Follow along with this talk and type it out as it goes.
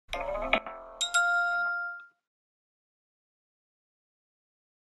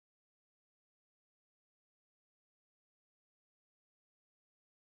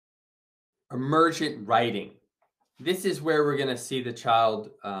Emergent writing. This is where we're going to see the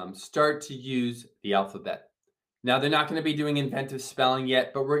child start to use the alphabet. Now, they're not going to be doing inventive spelling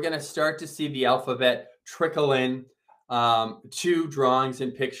yet, but we're going to start to see the alphabet trickle in to drawings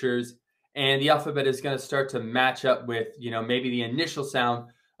and pictures. And the alphabet is going to start to match up with, maybe the initial sound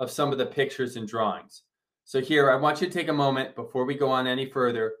of some of the pictures and drawings. So here, I want you to take a moment before we go on any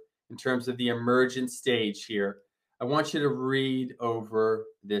further in terms of the emergent stage here. I want you to read over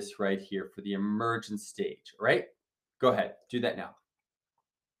this right here for the emergent stage, all right? Go ahead, do that now.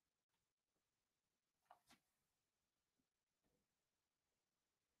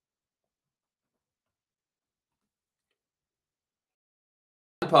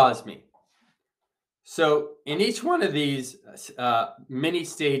 Pause me. So in each one of these mini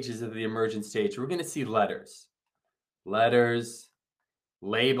stages of the emergent stage, we're going to see letters,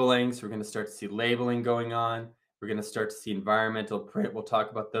 labeling. So we're going to start to see labeling going on. We're going to start to see environmental print. We'll talk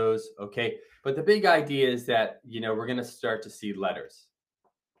about those. Okay. But the big idea is that, we're going to start to see letters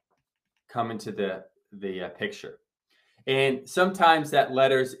come into the picture. And sometimes that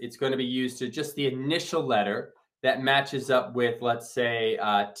letters, it's going to be used to just the initial letter that matches up with, let's say,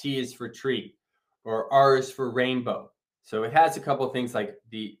 T is for tree or R is for rainbow. So it has a couple of things like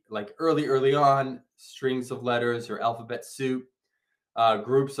early on strings of letters or alphabet soup,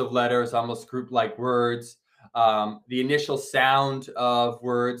 groups of letters, almost group-like words. The initial sound of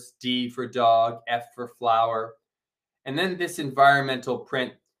words, D for dog, F for flower. And then this environmental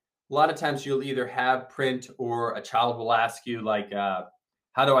print. A lot of times you'll either have print or a child will ask you like,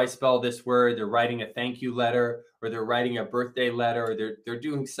 how do I spell this word? They're writing a thank you letter, or they're writing a birthday letter, or they're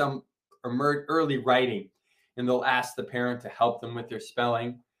doing some early writing, and they'll ask the parent to help them with their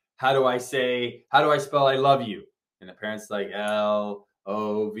spelling. How do I spell I love you? And the parent's like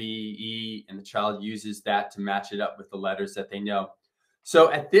LOVE, and the child uses that to match it up with the letters that they know.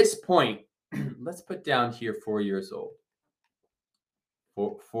 So at this point, let's put down here 4 years old.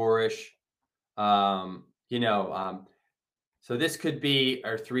 Four-ish, so this could be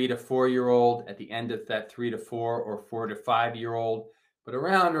our 3 to 4 year old at the end of that 3 to 4 or 4 to 5 year old. But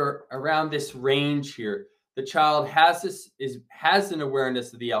around this range here, the child has an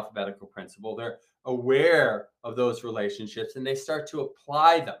awareness of the alphabetical principle. They're aware of those relationships, and they start to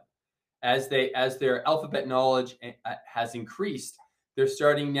apply them as their alphabet knowledge has increased. They're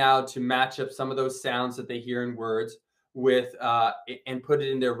starting now to match up some of those sounds that they hear in words with and put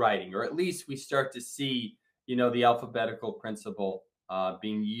it in their writing, or at least we start to see the alphabetical principle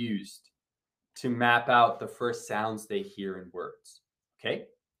being used to map out the first sounds they hear in words. Okay.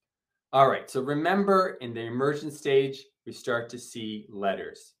 All right. So remember, in the emergent stage, we start to see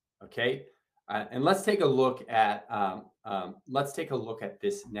letters. Okay. And let's take a look at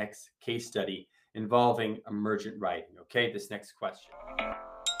this next case study involving emergent writing. Okay. This next question.